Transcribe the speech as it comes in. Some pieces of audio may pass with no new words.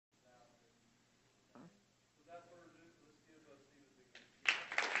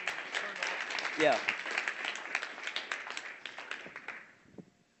Yeah.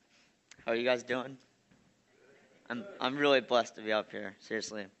 How are you guys doing? I'm really blessed to be up here.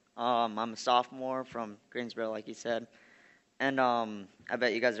 Seriously. I'm a sophomore from Greensboro, like you said, and I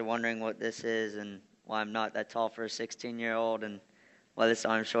bet you guys are wondering what this is and why I'm not that tall for a 16-year-old, and why this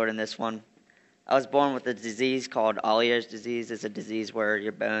arm's short in this one. I was born with a disease called Ollier's disease. It's a disease where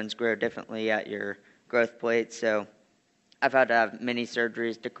your bones grow differently at your growth plate. So I've had to have many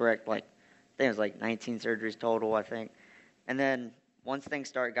surgeries to correct, I think it was like 19 surgeries total, I think. And then once things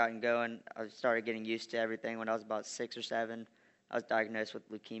started getting going, I started getting used to everything. When I was about 6 or 7, I was diagnosed with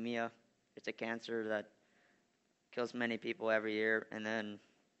leukemia. It's a cancer that kills many people every year. And then,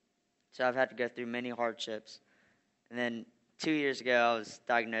 so I've had to go through many hardships. And then 2 years ago, I was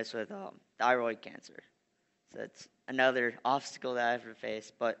diagnosed with thyroid cancer. So it's another obstacle that I have to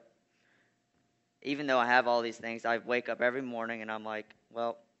face. But even though I have all these things, I wake up every morning and I'm like,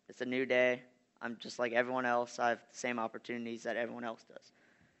 well, it's a new day. I'm just like everyone else. I have the same opportunities that everyone else does.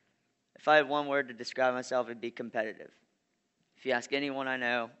 If I had one word to describe myself, it'd be competitive. If you ask anyone I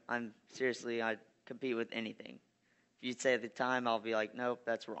know, I compete with anything. If you'd say at the time, I'll be like, nope,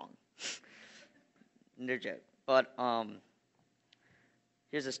 that's wrong. No joke. But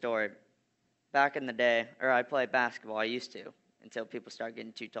here's a story. Back in the day, I played basketball. I used to, until people started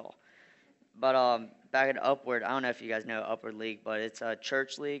getting too tall. But back at Upward, I don't know if you guys know Upward League, but it's a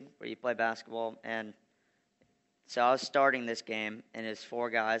church league where you play basketball. And so I was starting this game, and it's 4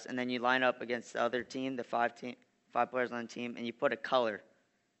 guys, and then you line up against the other team, the five players on the team, and you put a color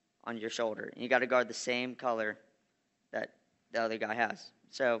on your shoulder. And you got to guard the same color that the other guy has.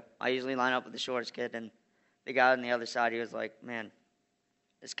 So I usually line up with the shortest kid, and the guy on the other side, he was like, man,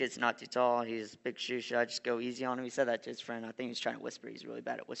 this kid's not too tall. He's a big shoe. Should I just go easy on him? He said that to his friend. I think he was trying to whisper. He's really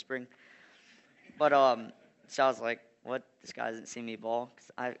bad at whispering. But so I was like, what? This guy doesn't see me ball? 'Cause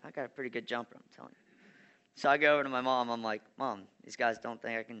I got a pretty good jumper, I'm telling you. So I go over to my mom. I'm like, Mom, these guys don't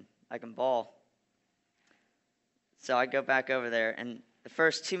think I can ball. So I go back over there, and the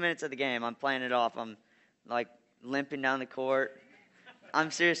first 2 minutes of the game, I'm playing it off. I'm like limping down the court.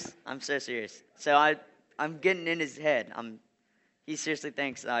 I'm serious. I'm so serious. So I'm getting in his head. He seriously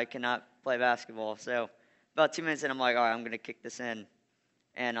thinks I cannot play basketball. So about 2 minutes in, I'm like, all right, I'm going to kick this in.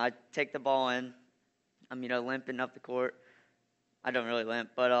 And I take the ball in. I'm, limping up the court. I don't really limp,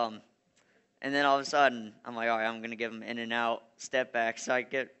 but and then all of a sudden, I'm like, all right, I'm going to give him in and out, step back. So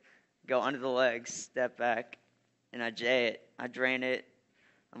I go under the legs, step back, and I J it. I drain it.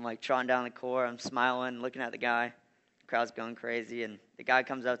 I'm like trotting down the court. I'm smiling, looking at the guy. The crowd's going crazy, and the guy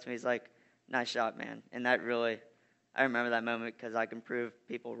comes up to me. He's like, nice shot, man. And that really, I remember that moment because I can prove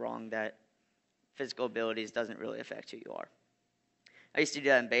people wrong that physical abilities doesn't really affect who you are. I used to do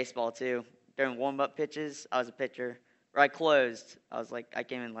that in baseball, too. During warm-up pitches, I was a pitcher. Or I closed. I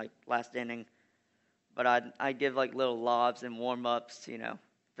came in, last inning. But I'd give, little lobs and warm-ups to,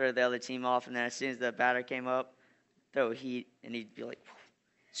 throw the other team off. And then as soon as the batter came up, throw a heat, and he'd be like,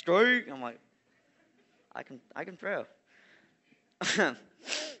 strike. I'm like, I can throw. But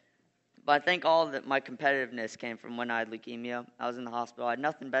I think all of my competitiveness came from when I had leukemia. I was in the hospital. I had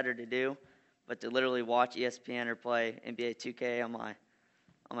nothing better to do but to literally watch ESPN or play NBA 2K on my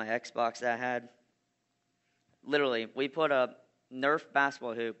Xbox that I had. Literally, we put a Nerf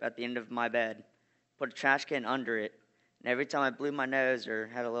basketball hoop at the end of my bed, put a trash can under it, and every time I blew my nose or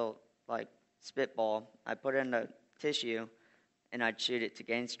had a little, spitball, I put it in the tissue, and I'd shoot it to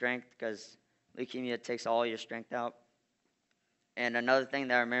gain strength because leukemia takes all your strength out. And another thing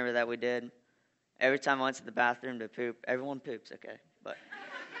that I remember that we did, every time I went to the bathroom to poop, everyone poops, okay, but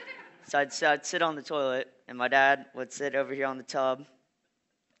so I'd sit on the toilet, and my dad would sit over here on the tub,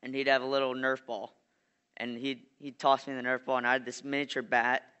 and he'd have a little Nerf ball, and he'd toss me the Nerf ball, and I had this miniature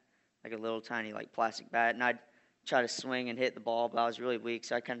bat, like a little tiny plastic bat, and I'd try to swing and hit the ball, but I was really weak,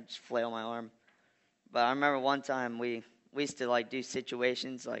 so I kind of just flail my arm. But I remember one time we used to do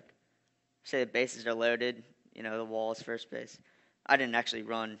situations say the bases are loaded, the wall is first base. I didn't actually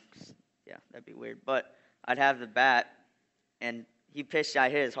run, 'cause, yeah, that'd be weird. But I'd have the bat, and he pitched. I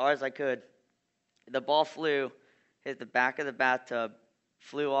hit as hard as I could. The ball flew, hit the back of the bathtub,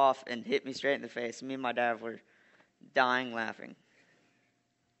 flew off, and hit me straight in the face. Me and my dad were dying laughing.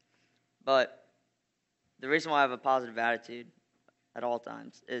 But the reason why I have a positive attitude at all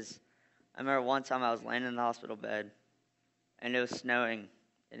times is I remember one time I was laying in the hospital bed, and it was snowing,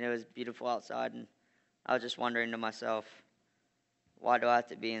 and it was beautiful outside, and I was just wondering to myself, why do I have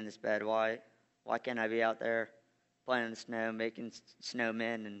to be in this bed? Why can't I be out there playing in the snow, making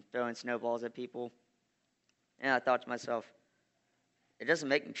snowmen and throwing snowballs at people? And I thought to myself, it doesn't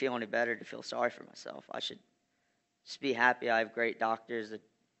make me feel any better to feel sorry for myself. I should just be happy I have great doctors,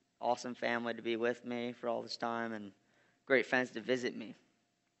 awesome family to be with me for all this time and great friends to visit me.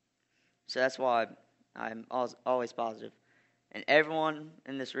 So that's why I'm always positive. And everyone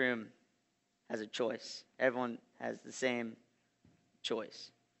in this room has a choice. Everyone has the same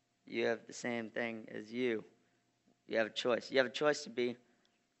choice. You have the same thing as you. You have a choice. You have a choice to be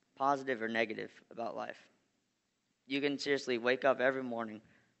positive or negative about life. You can seriously wake up every morning.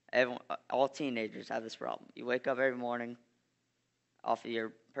 All teenagers have this problem. You wake up every morning off of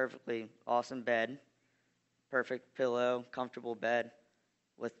your perfectly awesome bed, perfect pillow, comfortable bed,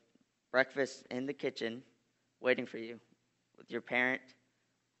 with breakfast in the kitchen waiting for you, with your parent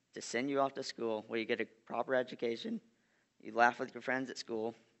to send you off to school where you get a proper education. You laugh with your friends at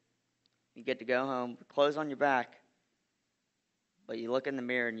school. You get to go home, clothes on your back, but you look in the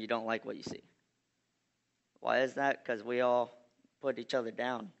mirror and you don't like what you see. Why is that? Because we all put each other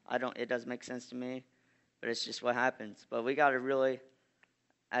down. It doesn't make sense to me, but it's just what happens. But we got to really,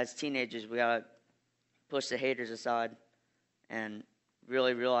 as teenagers, we got to push the haters aside and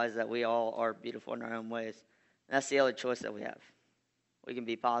really realize that we all are beautiful in our own ways. And that's the other choice that we have. We can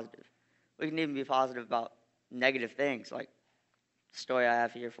be positive. We can even be positive about negative things, like the story I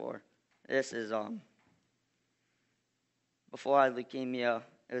have here for. This is before I had leukemia.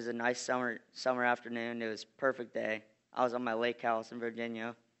 It was a nice summer afternoon. It was a perfect day. I was on my lake house in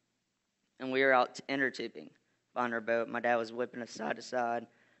Virginia, and we were out inner tubing on our boat. My dad was whipping us side to side.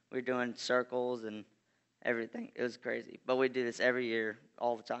 We were doing circles and everything. It was crazy. But we do this every year,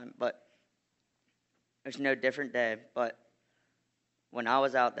 all the time. But there's no different day. But when I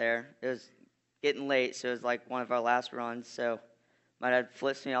was out there, it was getting late, so it was like one of our last runs. So my dad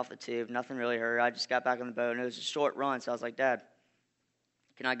flips me off the tube. Nothing really hurt. I just got back on the boat, and it was a short run. So I was like, Dad,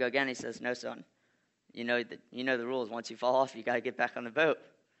 can I go again? He says, no, son. You know the rules. Once you fall off, you got to get back on the boat.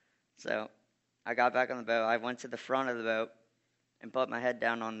 So I got back on the boat. I went to the front of the boat and put my head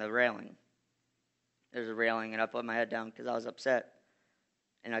down on the railing. There's a railing, and I put my head down because I was upset.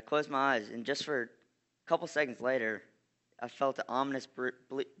 And I closed my eyes, and just for a couple seconds later, I felt an ominous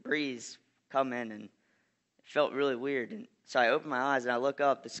breeze come in, and it felt really weird. And so I opened my eyes, and I look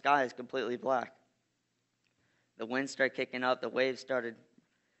up. The sky is completely black. The wind started kicking up. The waves started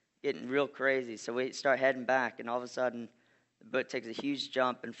getting real crazy. So we start heading back, and all of a sudden, the boat takes a huge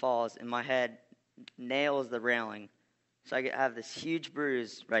jump and falls, and my head nails the railing. So I have this huge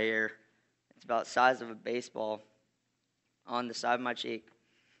bruise right here. It's about the size of a baseball on the side of my cheek.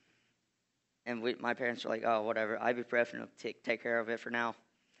 And my parents were like, oh, whatever, ibuprofen will take care of it for now.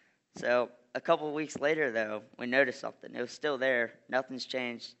 So a couple of weeks later, though, we noticed something. It was still there. Nothing's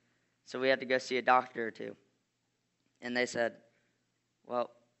changed. So we had to go see a doctor or two. And they said,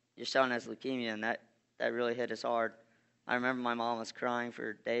 well, your son has leukemia, and that really hit us hard. I remember my mom was crying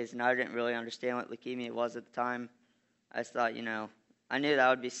for days, and I didn't really understand what leukemia was at the time. I just thought, I knew that I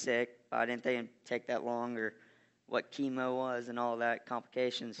would be sick, but I didn't think it would take that long, or what chemo was and all that,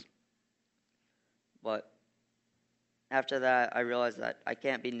 complications. But after that, I realized that I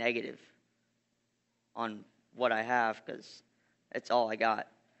can't be negative on what I have, because it's all I got.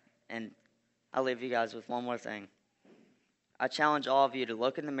 And I'll leave you guys with one more thing. I challenge all of you to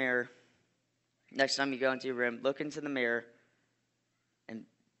look in the mirror. Next time you go into your room, look into the mirror and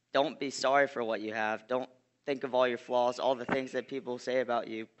don't be sorry for what you have. Don't think of all your flaws, all the things that people say about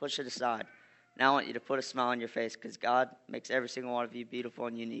you. Push it aside. Now I want you to put a smile on your face because God makes every single one of you beautiful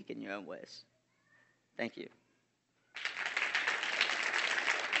and unique in your own ways. Thank you.